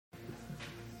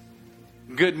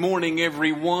Good morning,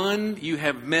 everyone. You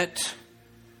have met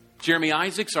Jeremy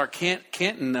Isaacs, our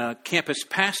Canton campus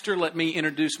pastor. Let me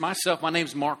introduce myself. My name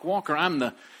is Mark Walker. I'm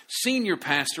the senior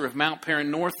pastor of Mount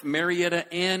Paran North,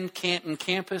 Marietta, and Canton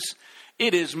campus.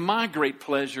 It is my great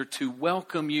pleasure to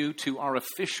welcome you to our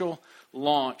official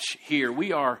launch here.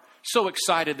 We are so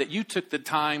excited that you took the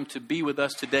time to be with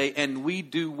us today, and we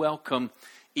do welcome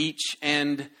each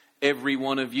and every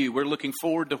one of you. We're looking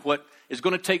forward to what is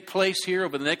going to take place here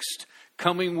over the next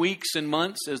coming weeks and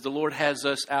months as the Lord has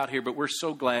us out here, but we're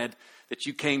so glad that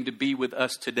you came to be with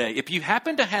us today. If you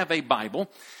happen to have a Bible,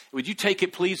 would you take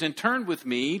it please and turn with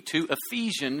me to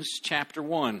Ephesians chapter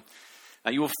 1.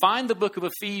 Now, you will find the book of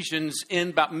Ephesians in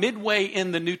about midway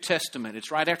in the New Testament. It's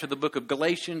right after the book of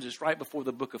Galatians. It's right before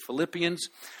the book of Philippians.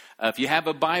 If you have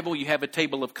a Bible, you have a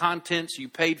table of contents. You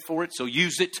paid for it, so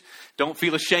use it. Don't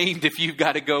feel ashamed if you've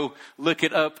got to go look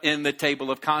it up in the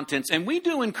table of contents. And we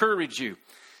do encourage you,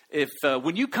 if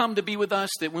when you come to be with us,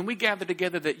 that when we gather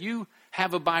together, that you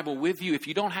have a Bible with you. If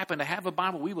you don't happen to have a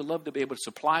Bible, we would love to be able to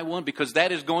supply one, because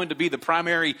that is going to be the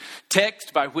primary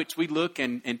text by which we look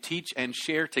and teach and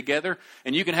share together.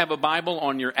 And you can have a Bible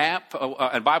on your app,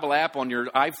 a Bible app on your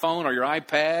iPhone or your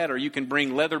iPad, or you can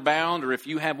bring leather bound, or if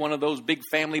you have one of those big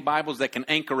family Bibles that can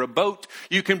anchor a boat,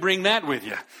 you can bring that with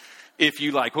you, if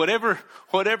you like, whatever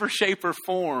shape or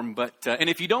form. But and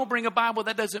if you don't bring a Bible,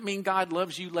 that doesn't mean God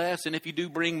loves you less. And if you do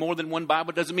bring more than one Bible,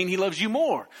 it doesn't mean He loves you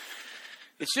more.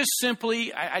 It's just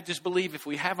simply, I just believe if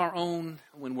we have our own,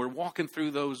 when we're walking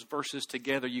through those verses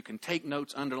together, you can take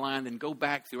notes, underline, and go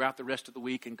back throughout the rest of the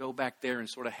week and go back there and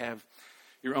sort of have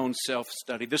your own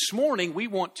self-study. This morning, we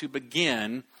want to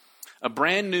begin a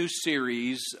brand new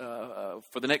series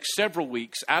for the next several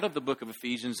weeks out of the book of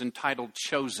Ephesians entitled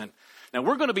Chosen. Now,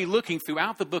 we're going to be looking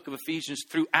throughout the book of Ephesians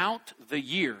throughout the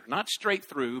year, not straight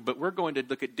through, but we're going to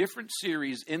look at different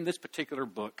series in this particular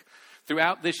book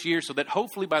throughout this year, so that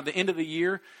hopefully by the end of the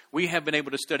year, we have been able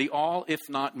to study all, if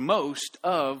not most,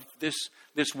 of this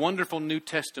wonderful New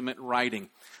Testament writing.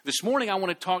 This morning, I want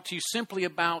to talk to you simply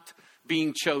about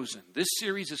being chosen. This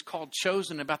series is called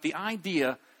Chosen, about the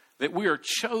idea that we are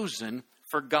chosen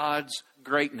for God's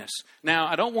greatness. Now,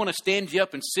 I don't want to stand you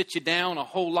up and sit you down a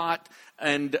whole lot,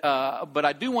 but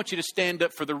I do want you to stand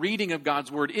up for the reading of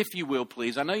God's Word, if you will,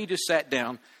 please. I know you just sat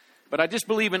down, but I just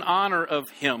believe in honor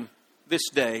of Him this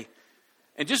day.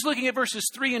 And just looking at verses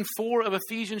 3 and 4 of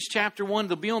Ephesians chapter 1,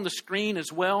 they'll be on the screen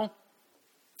as well.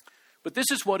 But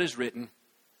this is what is written.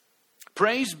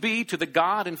 Praise be to the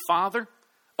God and Father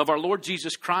of our Lord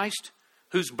Jesus Christ,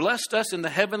 who's blessed us in the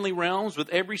heavenly realms with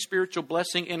every spiritual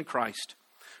blessing in Christ.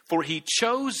 For He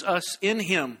chose us in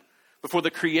Him before the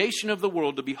creation of the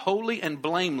world to be holy and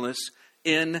blameless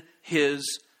in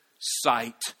His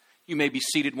sight. You may be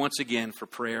seated once again for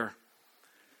prayer.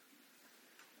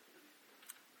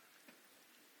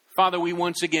 Father, we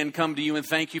once again come to You and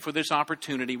thank You for this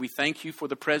opportunity. We thank You for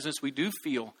the presence we do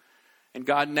feel. And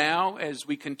God, now as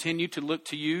we continue to look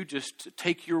to You, just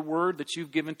take Your word that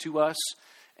You've given to us,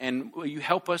 and will You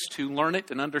help us to learn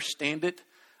it and understand it,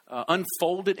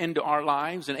 unfold it into our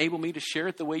lives, and enable me to share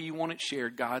it the way You want it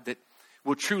shared, God, that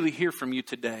we'll truly hear from You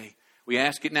today. We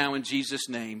ask it now in Jesus'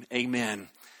 name. Amen.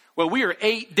 Well, we are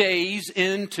 8 days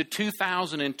into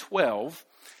 2012.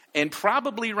 And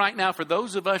probably right now, for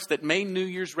those of us that made New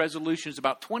Year's resolutions,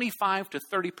 about 25 to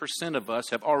 30% of us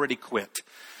have already quit.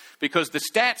 Because the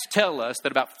stats tell us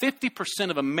that about 50%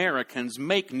 of Americans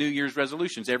make New Year's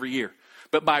resolutions every year.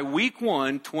 But by week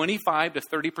 1, 25 to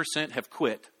 30% have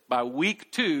quit. By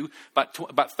week 2,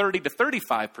 about 30 to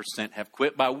 35% have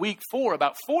quit. By week 4,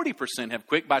 about 40% have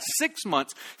quit. By 6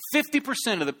 months,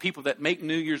 50% of the people that make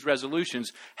New Year's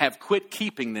resolutions have quit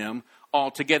keeping them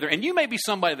altogether. And you may be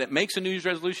somebody that makes a New Year's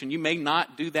resolution. You may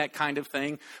not do that kind of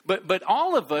thing. But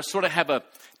all of us sort of have a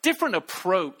different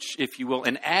approach, if you will,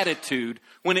 an attitude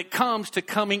when it comes to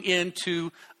coming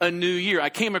into a new year. I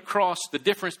came across the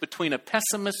difference between a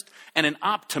pessimist and an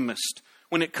optimist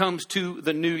when it comes to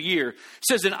the new year. It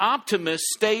says an optimist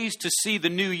stays to see the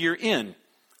new year in.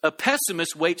 A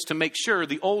pessimist waits to make sure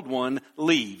the old one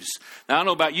leaves. Now, I don't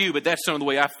know about you, but that's some of the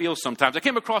way I feel sometimes. I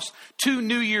came across 2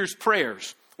 New Year's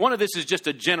prayers. One of this is just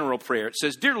a general prayer. It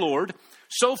says, Dear Lord,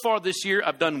 so far this year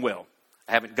I've done well.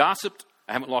 I haven't gossiped.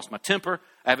 I haven't lost my temper.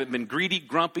 I haven't been greedy,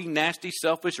 grumpy, nasty,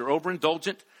 selfish, or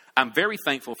overindulgent. I'm very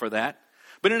thankful for that.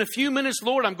 But in a few minutes,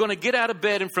 Lord, I'm going to get out of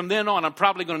bed, and from then on, I'm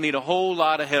probably going to need a whole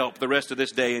lot of help the rest of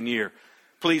this day and year.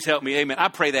 Please help me. Amen. I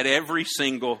pray that every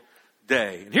single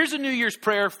day. And here's a New Year's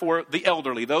prayer for the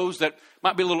elderly, those that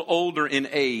might be a little older in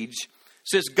age. It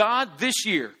says, God, this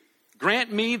year,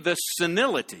 grant me the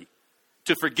senility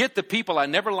to forget the people I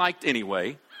never liked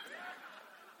anyway,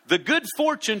 the good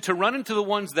fortune to run into the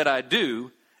ones that I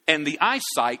do, and the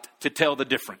eyesight to tell the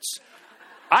difference.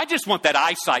 I just want that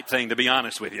eyesight thing, to be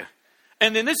honest with you.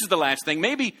 And then this is the last thing.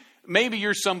 Maybe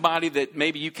you're somebody that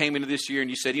maybe you came into this year and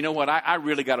you said, you know what, I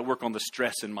really got to work on the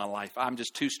stress in my life. I'm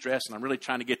just too stressed and I'm really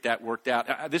trying to get that worked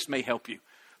out. This may help you.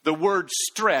 The word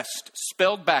stressed,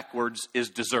 spelled backwards, is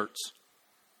desserts.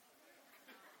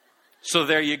 So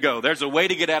there you go. There's a way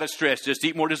to get out of stress. Just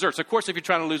eat more desserts. Of course, if you're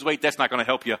trying to lose weight, that's not going to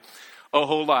help you a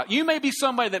whole lot. You may be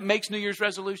somebody that makes New Year's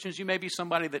resolutions. You may be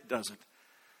somebody that doesn't.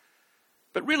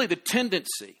 But really, the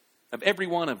tendency of every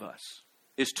one of us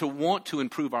is to want to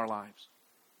improve our lives.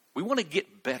 We want to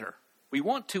get better. We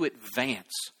want to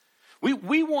advance.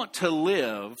 We want to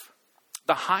live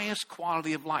the highest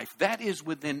quality of life. That is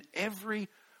within every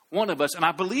one of us. And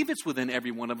I believe it's within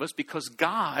every one of us because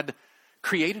God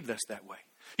created us that way.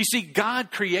 You see,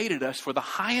 God created us for the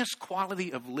highest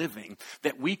quality of living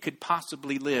that we could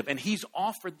possibly live. And He's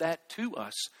offered that to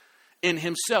us in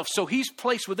Himself. So He's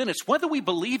placed within us, whether we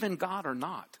believe in God or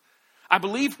not. I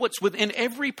believe what's within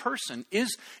every person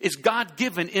is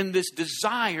God-given in this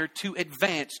desire to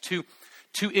advance, to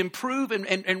improve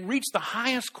and reach the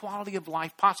highest quality of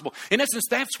life possible. In essence,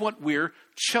 that's what we're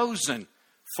chosen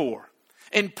for.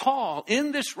 And Paul,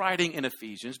 in this writing in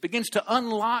Ephesians, begins to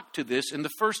unlock to this in the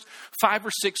first 5 or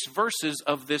 6 verses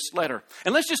of this letter.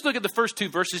 And let's just look at the first 2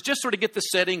 verses, just sort of get the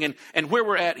setting and where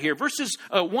we're at here. Verses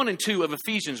 1 and 2 of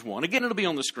Ephesians 1. Again, it'll be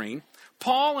on the screen.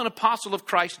 Paul, an apostle of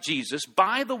Christ Jesus,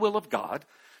 by the will of God,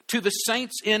 to the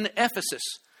saints in Ephesus,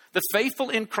 the faithful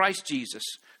in Christ Jesus.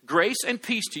 Grace and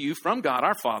peace to you from God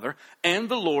our Father and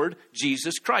the Lord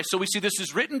Jesus Christ. So we see this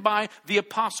is written by the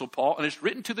Apostle Paul, and it's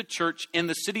written to the church in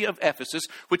the city of Ephesus,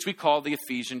 which we call the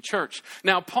Ephesian church.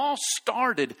 Now, Paul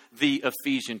started the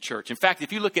Ephesian church. In fact,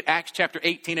 if you look at Acts chapter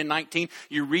 18 and 19,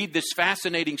 you read this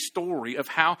fascinating story of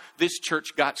how this church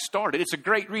got started. It's a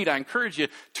great read. I encourage you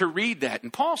to read that.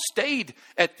 And Paul stayed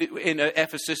in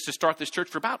Ephesus to start this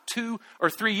church for about 2 or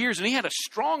 3 years, and he had a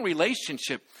strong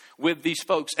relationship with these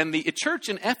folks. And the church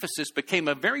in Ephesus became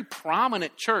a very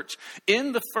prominent church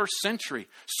in the first century.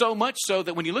 So much so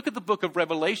that when you look at the book of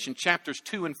Revelation, chapters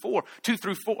 2 and 3,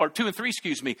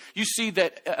 you see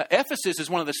that Ephesus is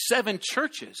one of the 7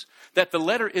 churches that the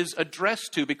letter is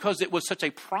addressed to because it was such a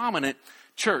prominent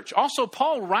church. Also,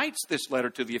 Paul writes this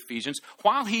letter to the Ephesians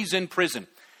while he's in prison.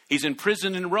 He's in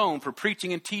prison in Rome for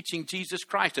preaching and teaching Jesus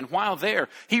Christ. And while there,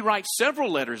 he writes several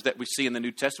letters that we see in the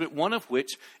New Testament, one of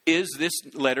which is this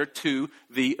letter to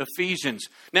the Ephesians.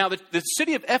 Now, the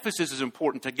city of Ephesus is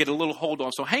important to get a little hold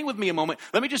on. So hang with me a moment.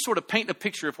 Let me just sort of paint a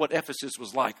picture of what Ephesus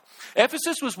was like.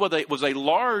 Ephesus was a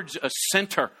large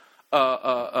center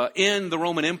in the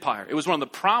Roman Empire. It was one of the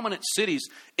prominent cities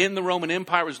in the Roman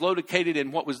Empire. It was located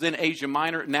in what was then Asia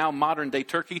Minor, now modern-day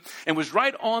Turkey, and was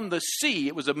right on the sea.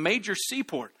 It was a major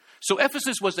seaport. So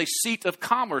Ephesus was a seat of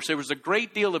commerce. There was a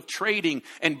great deal of trading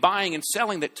and buying and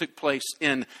selling that took place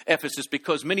in Ephesus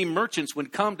because many merchants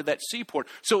would come to that seaport.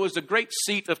 So it was a great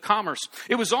seat of commerce.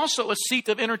 It was also a seat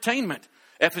of entertainment.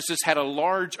 Ephesus had a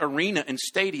large arena and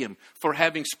stadium for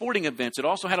having sporting events. It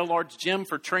also had a large gym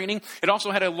for training. It also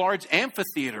had a large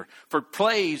amphitheater for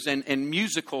plays and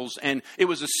musicals. And it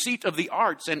was a seat of the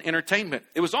arts and entertainment.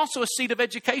 It was also a seat of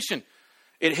education.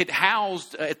 It had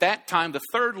housed, at that time, the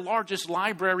 3rd largest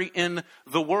library in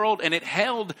the world, and it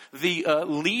held the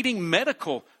leading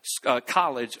medical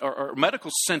college or medical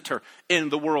center in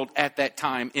the world at that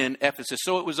time in Ephesus.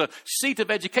 So it was a seat of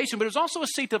education, but it was also a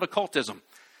seat of occultism.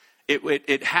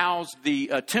 It housed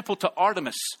the temple to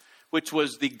Artemis, which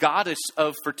was the goddess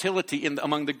of fertility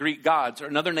among the Greek gods. Or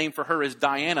another name for her is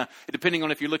Diana, depending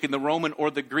on if you look in the Roman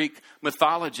or the Greek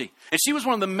mythology. And she was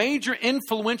one of the major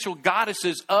influential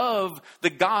goddesses of the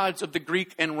gods of the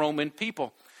Greek and Roman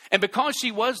people. And because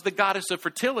she was the goddess of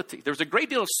fertility, there was a great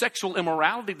deal of sexual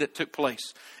immorality that took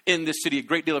place in this city, a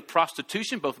great deal of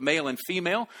prostitution, both male and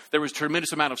female. There was a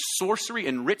tremendous amount of sorcery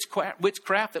and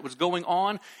witchcraft that was going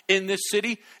on in this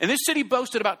city. And this city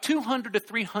boasted about 200 to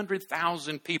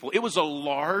 300,000 people. It was a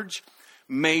large,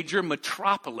 major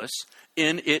metropolis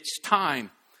in its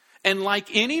time. And like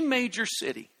any major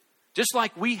city, just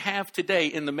like we have today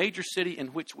in the major city in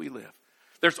which we live,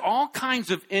 there's all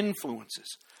kinds of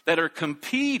influences that are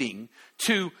competing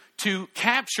to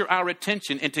capture our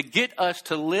attention and to get us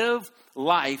to live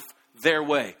life their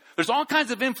way. There's all kinds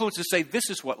of influences that say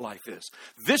this is what life is.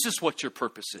 This is what your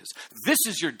purpose is. This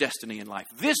is your destiny in life.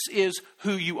 This is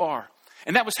who you are.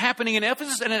 And that was happening in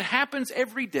Ephesus, and it happens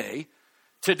every day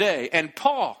today. And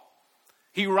Paul,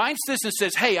 he writes this and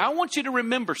says, hey, I want you to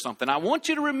remember something. I want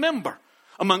you to remember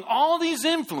among all these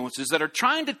influences that are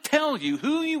trying to tell you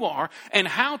who you are and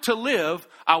how to live,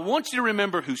 I want you to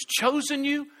remember who's chosen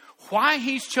you, why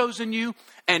he's chosen you,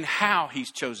 and how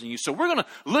he's chosen you. So we're going to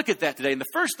look at that today. And the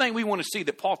first thing we want to see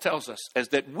that Paul tells us is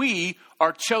that we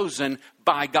are chosen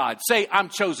by God. Say, I'm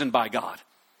chosen by God.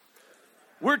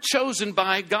 We're chosen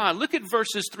by God. Look at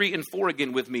verses 3 and 4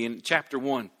 again with me in chapter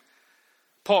 1.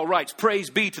 Paul writes, praise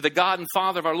be to the God and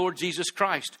Father of our Lord Jesus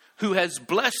Christ, who has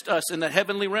blessed us in the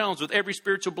heavenly realms with every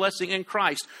spiritual blessing in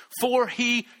Christ, for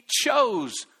he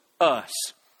chose us.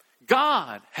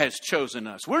 God has chosen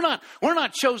us. We're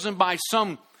not chosen by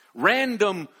some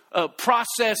random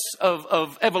process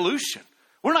of evolution.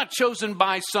 We're not chosen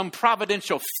by some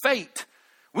providential fate.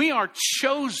 We are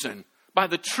chosen by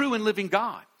the true and living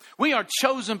God. We are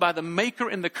chosen by the maker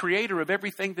and the creator of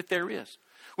everything that there is.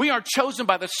 We are chosen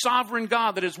by the sovereign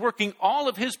God that is working all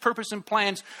of his purpose and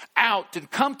plans out and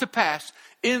come to pass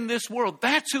in this world.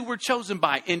 That's who we're chosen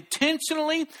by.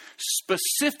 Intentionally,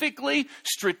 specifically,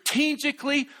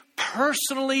 strategically,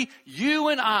 personally, you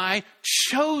and I,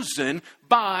 chosen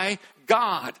by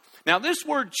God. Now, this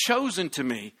word chosen to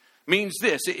me means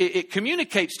this. It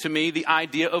communicates to me the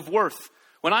idea of worth.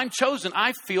 When I'm chosen,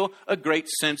 I feel a great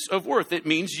sense of worth. It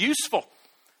means useful,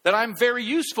 that I'm very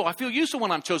useful. I feel useful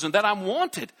when I'm chosen, that I'm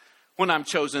wanted when I'm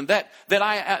chosen, that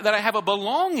I have a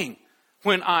belonging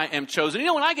when I am chosen. You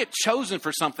know, when I get chosen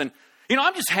for something, you know,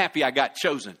 I'm just happy I got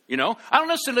chosen, you know. I don't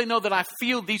necessarily know that I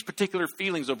feel these particular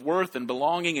feelings of worth and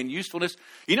belonging and usefulness.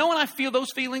 You know when I feel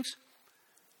those feelings?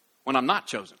 When I'm not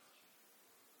chosen.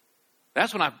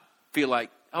 That's when I feel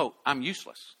like, oh, I'm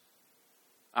useless.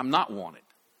 I'm not wanted.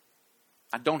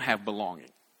 I don't have belonging.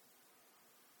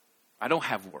 I don't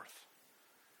have worth.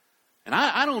 And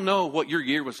I don't know what your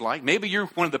year was like. Maybe you're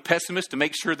one of the pessimists to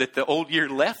make sure that the old year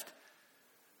left.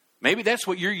 Maybe that's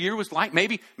what your year was like.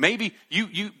 Maybe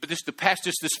you this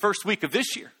first week of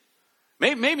this year.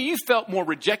 Maybe you felt more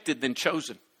rejected than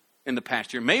chosen in the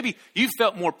past year. Maybe you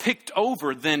felt more picked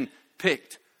over than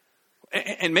picked.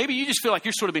 And maybe you just feel like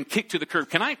you're sort of been kicked to the curb.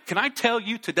 Can I tell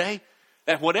you today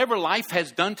that whatever life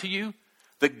has done to you,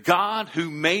 the God who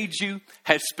made you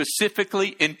has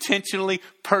specifically, intentionally,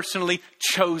 personally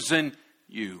chosen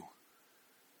you.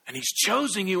 And he's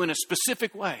chosen you in a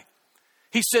specific way.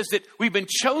 He says that we've been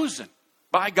chosen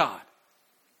by God.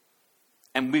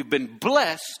 And we've been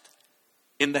blessed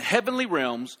in the heavenly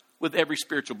realms with every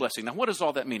spiritual blessing. Now, what does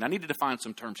all that mean? I need to define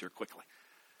some terms here quickly.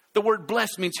 The word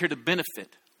blessed means here to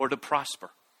benefit or to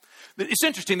prosper. It's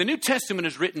interesting. The New Testament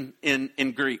is written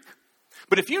in Greek.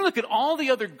 But if you look at all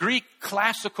the other Greek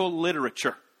classical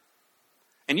literature,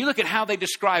 and you look at how they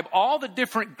describe all the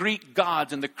different Greek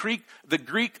gods in the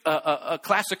Greek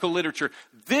classical literature,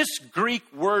 this Greek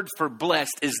word for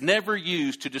blessed is never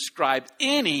used to describe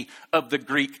any of the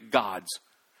Greek gods.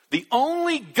 The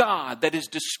only God that is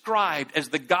described as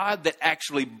the God that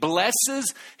actually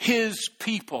blesses his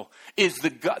people is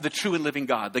the true and living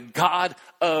God, the God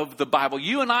of the Bible.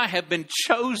 You and I have been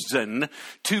chosen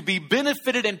to be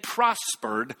benefited and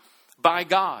prospered by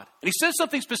God. And he says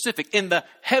something specific, in the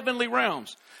heavenly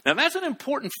realms. Now that's an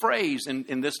important phrase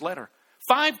in this letter.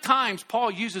 5 times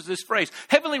Paul uses this phrase.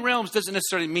 Heavenly realms doesn't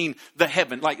necessarily mean the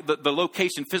heaven, like the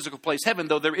location, physical place heaven,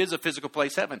 though there is a physical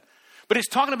place heaven. But it's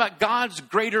talking about God's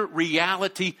greater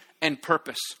reality and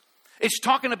purpose. It's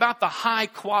talking about the high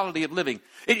quality of living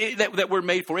that we're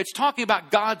made for. It's talking about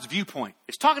God's viewpoint.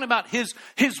 It's talking about his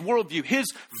worldview,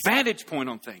 his vantage point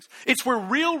on things. It's where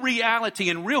real reality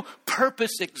and real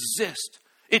purpose exist.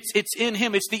 It's in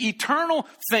him. It's the eternal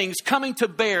things coming to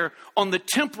bear on the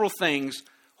temporal things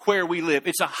where we live.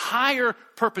 It's a higher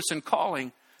purpose and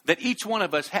calling that each one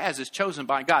of us has is chosen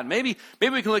by God. Maybe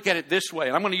we can look at it this way.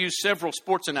 And I'm going to use several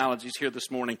sports analogies here this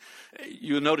morning.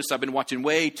 You'll notice I've been watching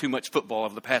way too much football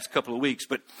over the past couple of weeks.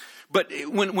 But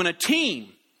when a team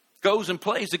goes and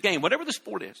plays a game, whatever the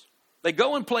sport is, they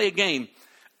go and play a game,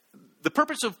 the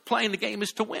purpose of playing the game is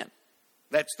to win.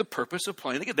 That's the purpose of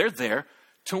playing the game. They're there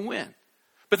to win.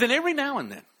 But then every now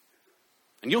and then,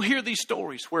 and you'll hear these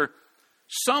stories where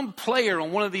some player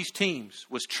on one of these teams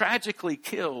was tragically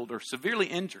killed or severely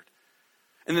injured.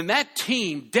 And then that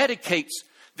team dedicates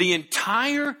the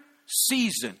entire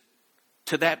season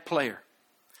to that player.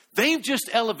 They've just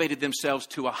elevated themselves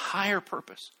to a higher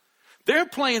purpose. They're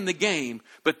playing the game,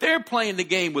 but they're playing the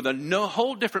game with a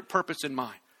whole different purpose in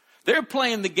mind. They're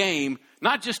playing the game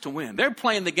not just to win. They're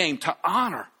playing the game to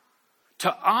honor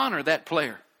that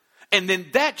player. And then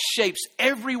that shapes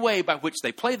every way by which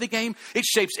they play the game. It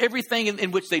shapes everything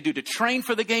in which they do to train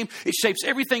for the game. It shapes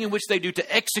everything in which they do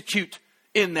to execute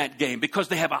in that game, because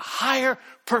they have a higher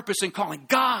purpose and calling.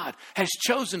 God has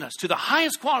chosen us to the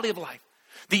highest quality of life,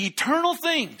 the eternal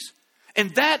things.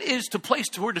 And that is to place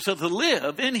to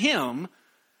live in him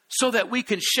so that we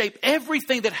can shape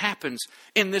everything that happens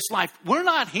in this life. We're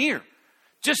not here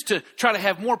just to try to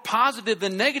have more positive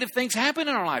than negative things happen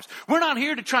in our lives. We're not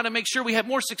here to try to make sure we have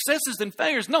more successes than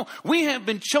failures. No, we have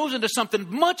been chosen to something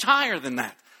much higher than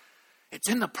that. It's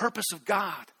in the purpose of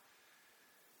God.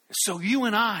 So you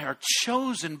and I are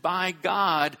chosen by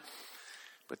God.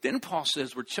 But then Paul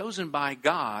says we're chosen by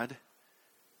God,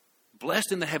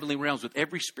 blessed in the heavenly realms with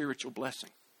every spiritual blessing.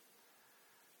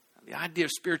 The idea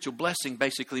of spiritual blessing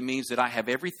basically means that I have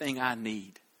everything I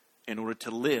need in order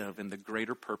to live in the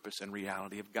greater purpose and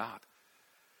reality of God.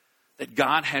 That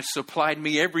God has supplied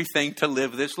me everything to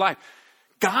live this life.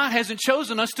 God hasn't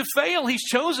chosen us to fail. He's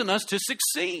chosen us to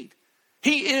succeed.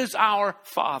 He is our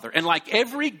Father. And like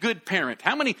every good parent,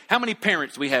 how many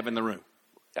parents do we have in the room?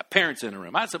 Got parents in the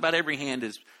room. That's about every hand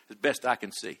as best I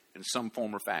can see in some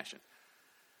form or fashion.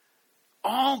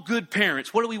 All good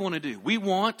parents, what do we want to do? We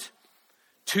want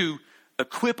to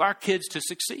equip our kids to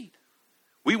succeed.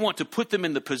 We want to put them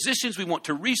in the positions. We want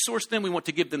to resource them. We want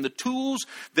to give them the tools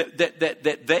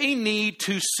that they need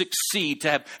to succeed,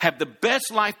 to have the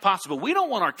best life possible. We don't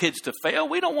want our kids to fail.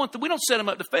 We don't set them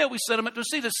up to fail. We set them up to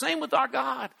succeed. The same with our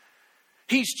God.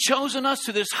 He's chosen us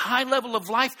to this high level of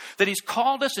life that He's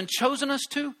called us and chosen us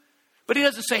to. But He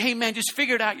doesn't say, hey man, just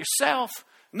figure it out yourself.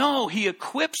 No, He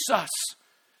equips us.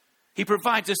 He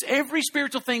provides us every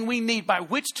spiritual thing we need by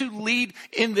which to lead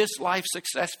in this life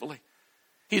successfully.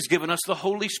 He's given us the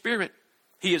Holy Spirit.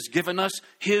 He has given us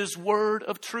His word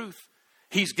of truth.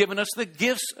 He's given us the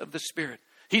gifts of the Spirit.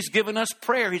 He's given us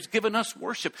prayer. He's given us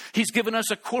worship. He's given us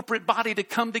a corporate body to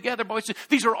come together.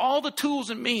 These are all the tools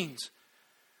and means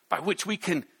by which we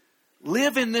can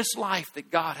live in this life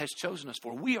that God has chosen us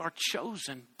for. We are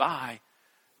chosen by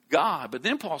God. But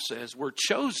then Paul says we're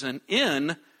chosen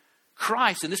in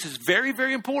Christ. And this is very,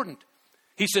 very important.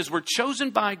 He says we're chosen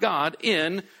by God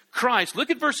in Christ. Look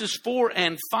at verses 4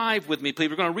 and 5 with me, please.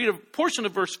 We're going to read a portion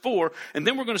of verse 4, and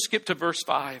then we're going to skip to verse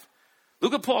 5.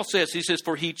 Look what Paul says. He says,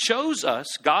 for He chose us,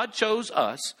 God chose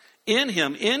us in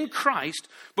Him, in Christ,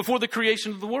 before the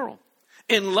creation of the world.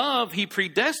 In love, He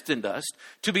predestined us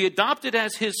to be adopted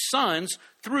as His sons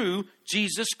through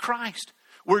Jesus Christ.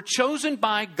 We're chosen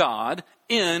by God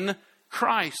in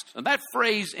Christ. And that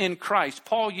phrase in Christ,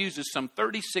 Paul uses some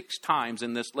 36 times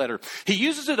in this letter. He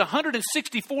uses it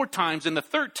 164 times in the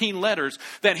 13 letters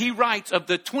that he writes of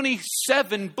the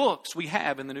 27 books we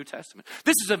have in the New Testament.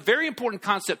 This is a very important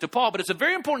concept to Paul, but it's a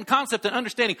very important concept in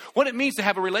understanding what it means to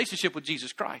have a relationship with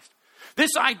Jesus Christ.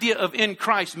 This idea of in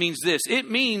Christ means this. It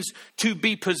means to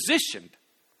be positioned,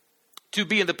 to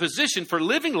be in the position for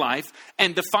living life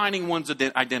and defining one's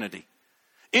identity.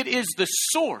 It is the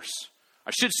source. I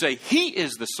should say, He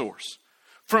is the source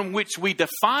from which we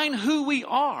define who we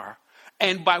are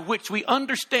and by which we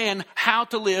understand how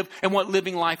to live and what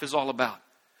living life is all about.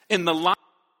 In the life